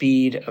the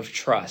speed of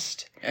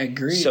trust.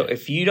 Agreed. So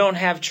if you don't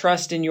have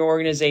trust in your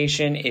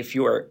organization, if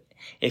you're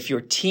If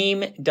your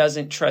team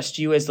doesn't trust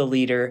you as the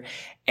leader,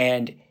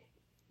 and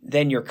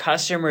then your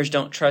customers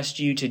don't trust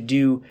you to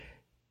do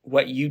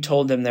what you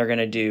told them they're going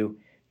to do,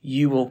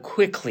 you will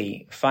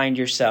quickly find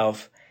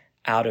yourself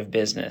out of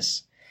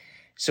business.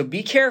 So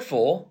be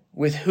careful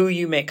with who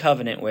you make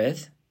covenant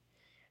with.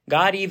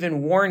 God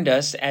even warned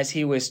us as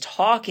he was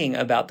talking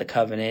about the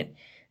covenant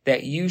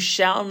that you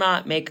shall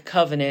not make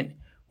covenant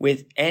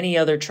with any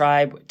other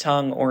tribe,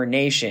 tongue, or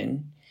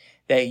nation,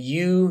 that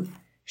you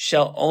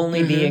shall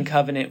only be in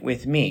covenant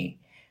with me.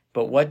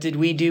 But what did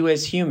we do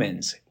as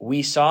humans?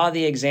 We saw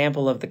the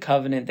example of the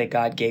covenant that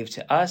God gave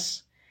to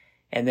us,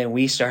 and then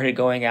we started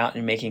going out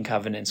and making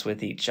covenants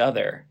with each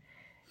other.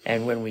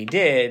 And when we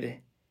did,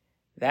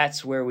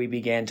 that's where we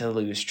began to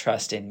lose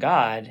trust in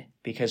God,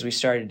 because we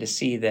started to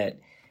see that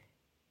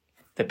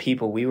the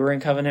people we were in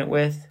covenant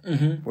with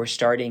were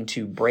starting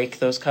to break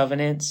those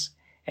covenants,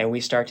 and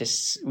we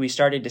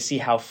started to see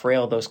how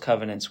frail those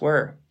covenants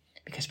were,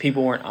 because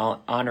people weren't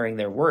honoring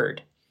their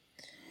word.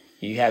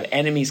 You have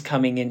enemies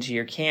coming into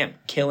your camp,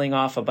 killing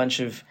off a bunch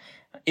of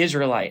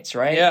Israelites,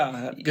 right?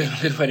 Yeah,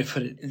 good way to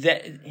put it.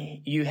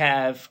 That you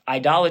have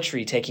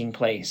idolatry taking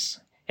place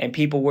and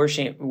people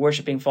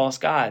worshiping false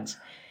gods.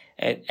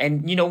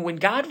 And you know, when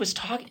God was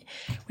talking,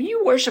 when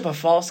you worship a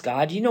false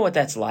god, you know what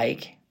that's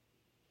like.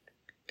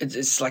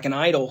 It's like an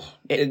idol.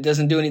 It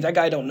doesn't do anything. That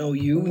guy don't know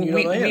you.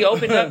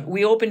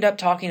 We opened up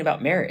talking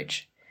about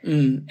marriage.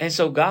 And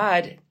so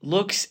God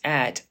looks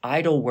at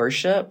idol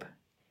worship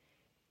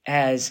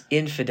as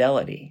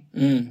infidelity.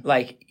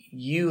 Like,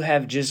 you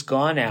have just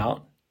gone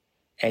out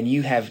and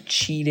you have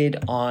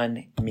cheated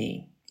on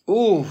me.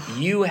 Ooh.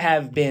 You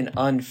have been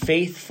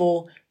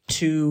unfaithful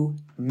to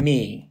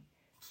me,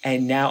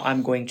 and now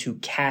I'm going to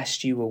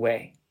cast you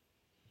away.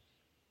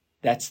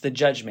 That's the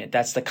judgment.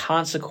 That's the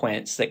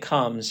consequence that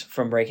comes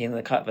from breaking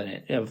the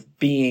covenant, of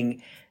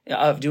doing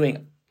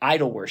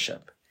idol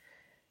worship.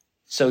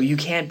 So you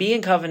can't be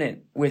in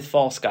covenant with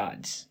false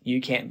gods.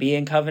 You can't be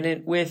in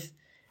covenant with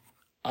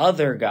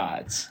other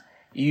gods.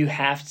 You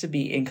have to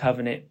be in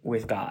covenant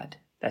with God.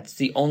 That's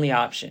the only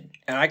option.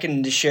 And I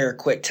can just share a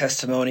quick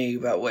testimony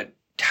about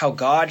how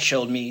God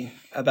showed me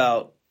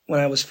about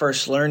when I was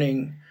first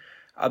learning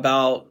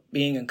about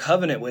being in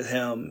covenant with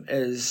him.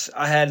 Is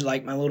I had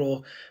like my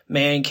little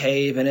man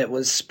cave, and it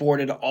was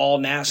sported all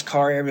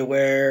NASCAR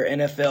everywhere,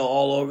 NFL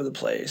all over the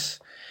place.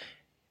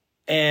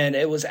 And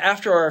it was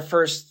after our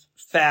first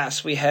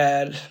fast we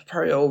had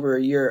probably over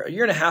a year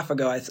and a half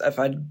ago, if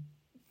I'd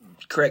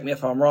correct me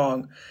if I'm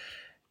wrong.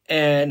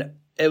 And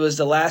it was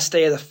the last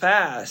day of the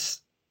fast.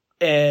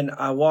 And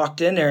I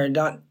walked in there, and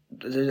I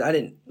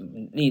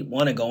didn't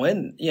want to go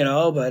in,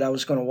 but I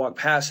was going to walk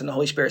past, and the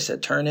Holy Spirit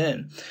said, turn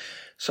in.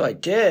 So I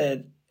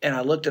did, and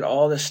I looked at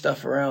all this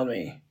stuff around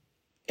me,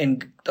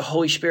 and the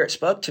Holy Spirit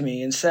spoke to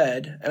me and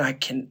said, and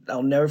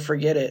I'll never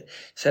forget it,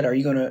 said,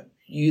 you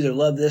either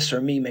love this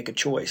or me, make a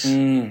choice.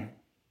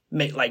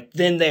 Make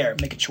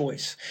a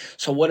choice.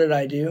 So what did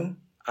I do?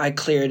 I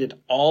cleared it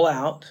all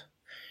out,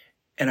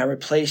 and I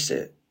replaced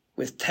it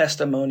with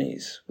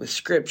testimonies, with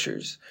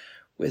scriptures,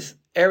 with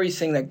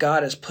everything that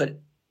God has put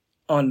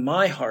on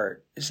my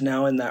heart is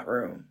now in that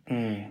room.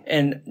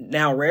 And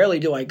now rarely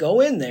do I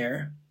go in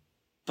there,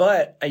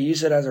 but I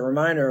use it as a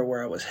reminder of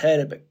where I was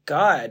headed. But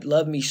God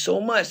loved me so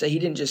much that he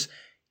didn't just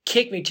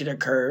kick me to the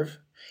curve.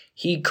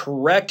 He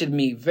corrected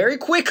me very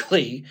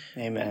quickly.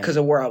 Amen. Because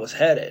of where I was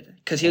headed.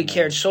 Because he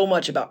cared so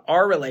much about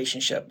our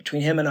relationship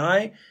between him and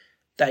I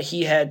that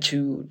he had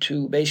to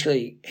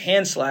basically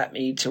hand slap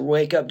me to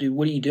wake up. Dude,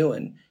 what are you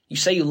doing? You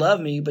say you love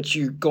me, but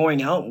you're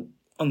going out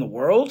on the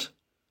world?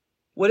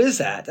 What is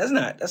that? That's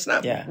not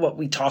what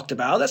we talked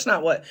about. That's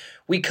not what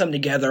we come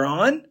together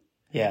on.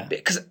 Yeah.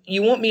 Because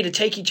you want me to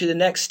take you to the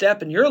next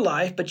step in your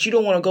life, but you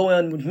don't want to go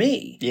in with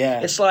me.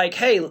 Yeah. It's like,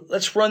 hey,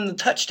 let's run the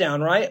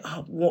touchdown, right?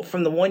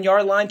 From the 1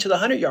 yard line to the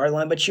 100-yard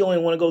line, but you only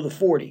want to go to the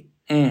 40.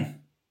 You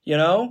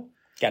know?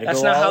 Gotta that's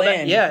go not all how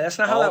in. That's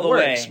not how that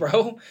works,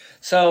 bro.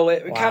 So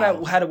it kind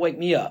of had to wake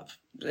me up.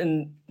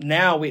 And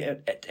now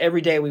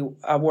every day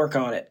I work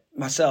on it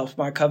myself,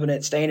 my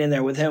covenant, staying in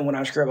there with him when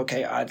I screw up.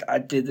 Okay, I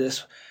did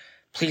this.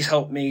 Please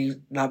help me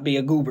not be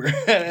a goober. But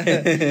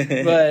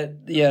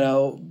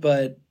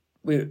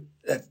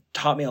that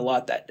taught me a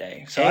lot that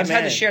day. So I just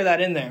had to share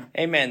that in there.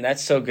 Amen.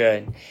 That's so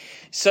good.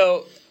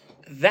 So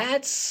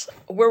that's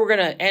where we're going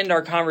to end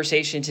our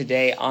conversation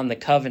today on the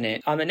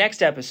covenant. On the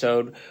next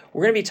episode,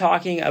 we're going to be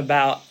talking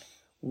about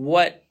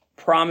what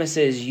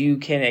promises you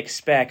can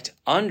expect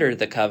under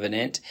the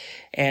covenant.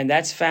 And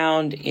that's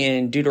found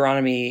in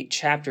Deuteronomy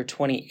chapter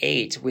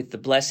 28 with the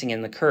blessing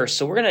and the curse.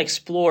 So we're going to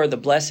explore the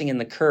blessing and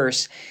the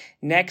curse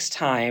next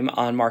time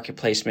on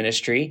Marketplace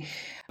Ministry.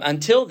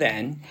 Until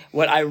then,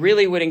 what I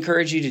really would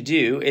encourage you to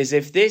do is,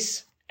 if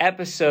this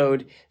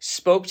episode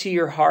spoke to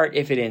your heart,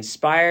 if it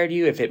inspired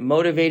you, if it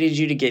motivated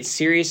you to get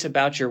serious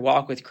about your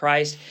walk with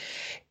Christ,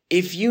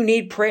 if you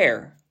need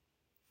prayer,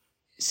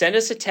 send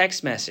us a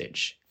text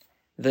message.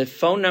 The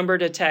phone number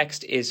to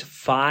text is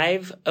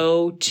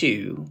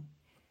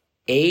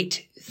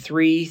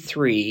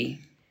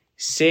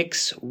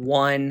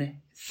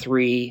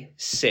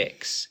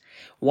 502-833-6136.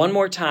 One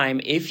more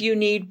time, if you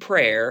need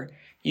prayer,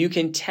 you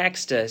can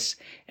text us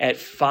at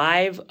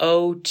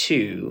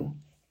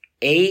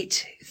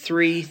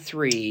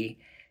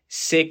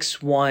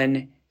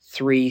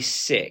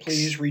 502-833-6136.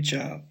 Please reach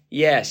out.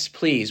 Yes,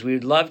 please. We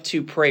would love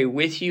to pray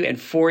with you and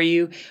for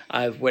you,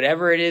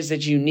 whatever it is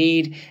that you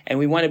need, and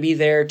we want to be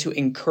there to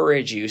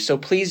encourage you. So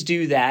please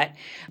do that.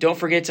 Don't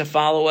forget to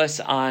follow us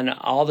on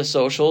all the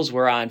socials.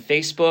 We're on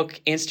Facebook,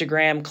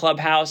 Instagram,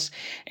 Clubhouse,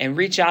 and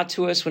reach out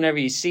to us whenever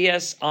you see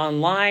us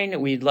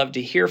online. We'd love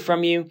to hear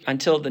from you.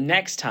 Until the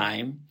next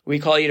time, we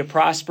call you to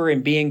prosper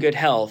and be in good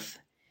health,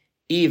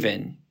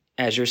 even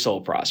as your soul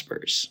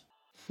prospers.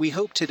 We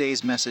hope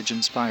today's message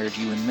inspired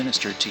you and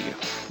ministered to you.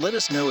 Let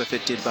us know if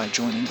it did by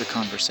joining the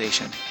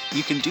conversation.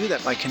 You can do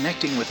that by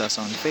connecting with us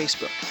on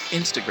Facebook,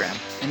 Instagram,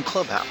 and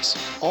Clubhouse.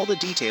 All the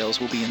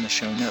details will be in the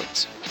show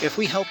notes. If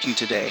we helped you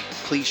today,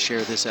 please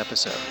share this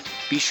episode.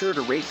 Be sure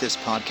to rate this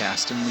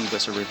podcast and leave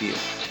us a review.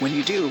 When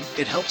you do,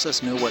 it helps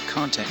us know what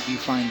content you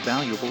find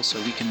valuable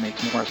so we can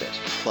make more of it.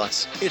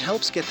 Plus, it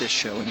helps get this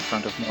show in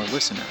front of more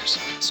listeners.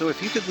 So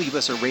if you could leave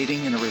us a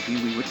rating and a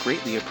review, we would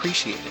greatly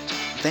appreciate it.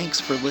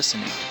 Thanks for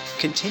listening.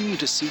 Continue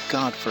to seek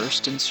God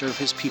first and serve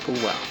His people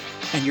well,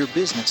 and your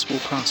business will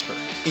prosper.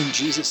 In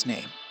Jesus'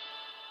 name.